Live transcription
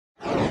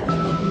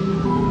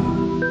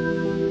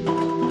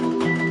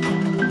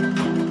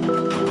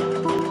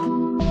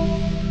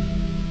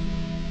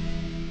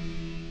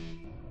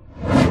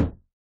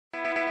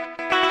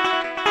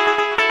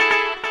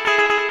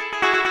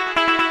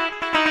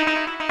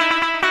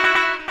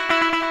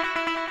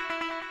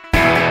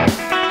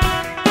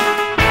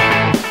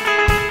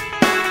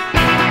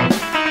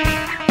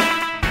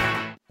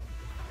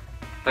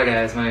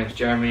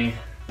Jeremy,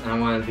 and I'm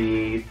one of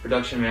the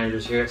production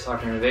managers here at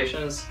Soccer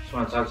Innovations. Just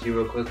want to talk to you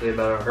real quickly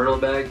about our hurdle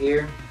bag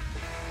here.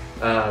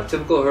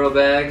 Typical hurdle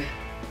bag,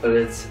 but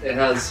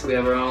we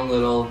have our own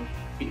little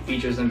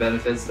features and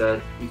benefits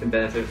that you can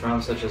benefit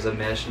from, such as a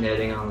mesh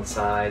netting on the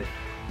side,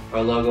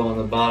 our logo on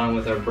the bottom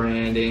with our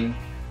branding,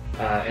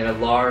 and a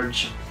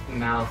large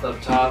mouth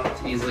up top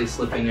to easily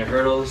slip in your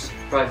hurdles.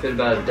 Probably fit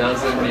about a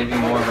dozen, maybe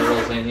more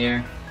hurdles in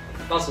here.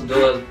 Also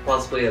do it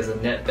possibly as a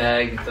net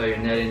bag. You can throw your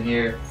net in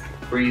here.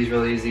 Breathes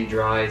really easy,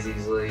 dries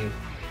easily.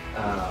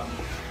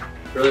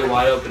 Really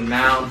wide open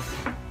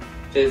mouth.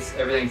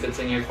 Everything fits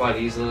in here quite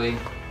easily.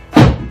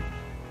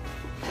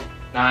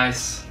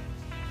 Nice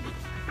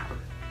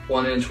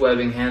 1-inch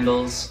webbing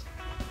handles.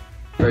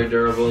 Very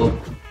durable.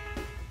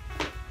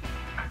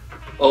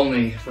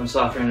 Only from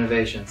Soccer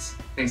Innovations.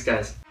 Thanks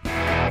guys.